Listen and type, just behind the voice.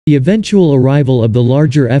The eventual arrival of the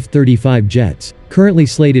larger F-35 jets, currently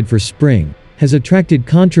slated for spring, has attracted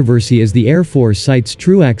controversy as the Air Force cites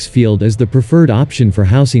Truax Field as the preferred option for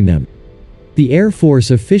housing them. The Air Force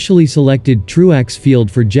officially selected Truax Field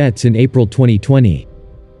for jets in April 2020.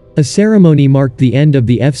 A ceremony marked the end of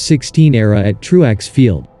the F-16 era at Truax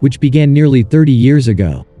Field, which began nearly 30 years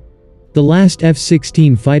ago. The last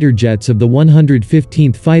F-16 fighter jets of the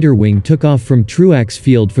 115th Fighter Wing took off from Truax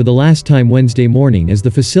Field for the last time Wednesday morning as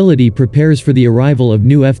the facility prepares for the arrival of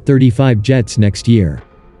new F-35 jets next year.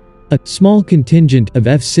 A small contingent of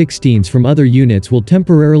F-16s from other units will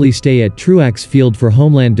temporarily stay at Truax Field for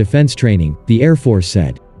homeland defense training, the Air Force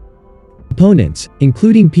said. Opponents,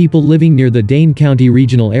 including people living near the Dane County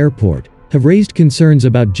Regional Airport, have raised concerns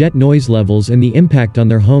about jet noise levels and the impact on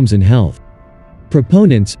their homes and health.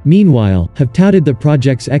 Proponents, meanwhile, have touted the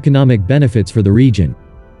project's economic benefits for the region.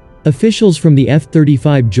 Officials from the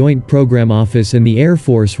F-35 Joint Program Office and the Air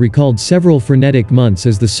Force recalled several frenetic months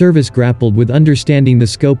as the service grappled with understanding the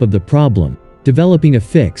scope of the problem, developing a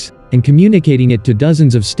fix, and communicating it to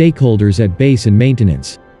dozens of stakeholders at base and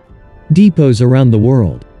maintenance depots around the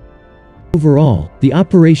world. Overall, the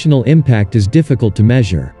operational impact is difficult to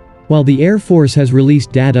measure. While the Air Force has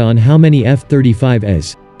released data on how many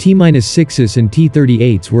F-35s, T-6s and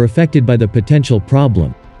T-38s were affected by the potential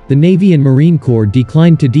problem, the Navy and Marine Corps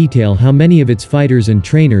declined to detail how many of its fighters and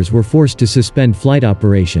trainers were forced to suspend flight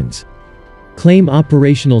operations. Claim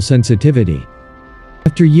operational sensitivity.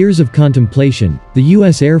 After years of contemplation, the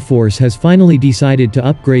U.S. Air Force has finally decided to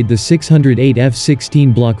upgrade the 608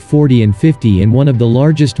 F-16 Block 40 and 50 in one of the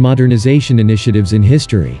largest modernization initiatives in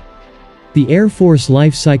history. The Air Force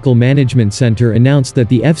Life Cycle Management Center announced that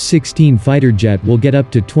the F-16 fighter jet will get up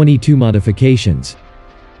to 22 modifications.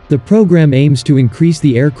 The program aims to increase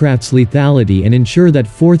the aircraft's lethality and ensure that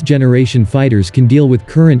fourth-generation fighters can deal with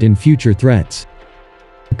current and future threats.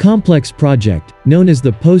 The complex project, known as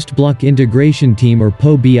the Post-Block Integration Team or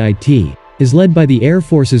POBIT, is led by the Air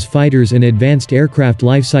Force's Fighters and Advanced Aircraft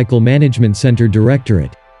Lifecycle Management Center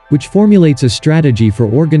Directorate, which formulates a strategy for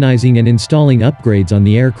organizing and installing upgrades on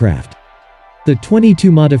the aircraft. The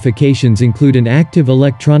 22 modifications include an active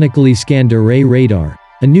electronically scanned array radar,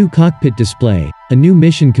 a new cockpit display, a new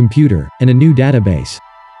mission computer, and a new database.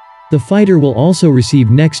 The fighter will also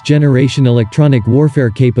receive next-generation electronic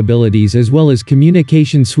warfare capabilities as well as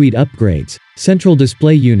communication suite upgrades, central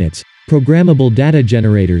display units, programmable data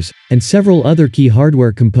generators, and several other key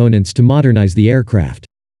hardware components to modernize the aircraft.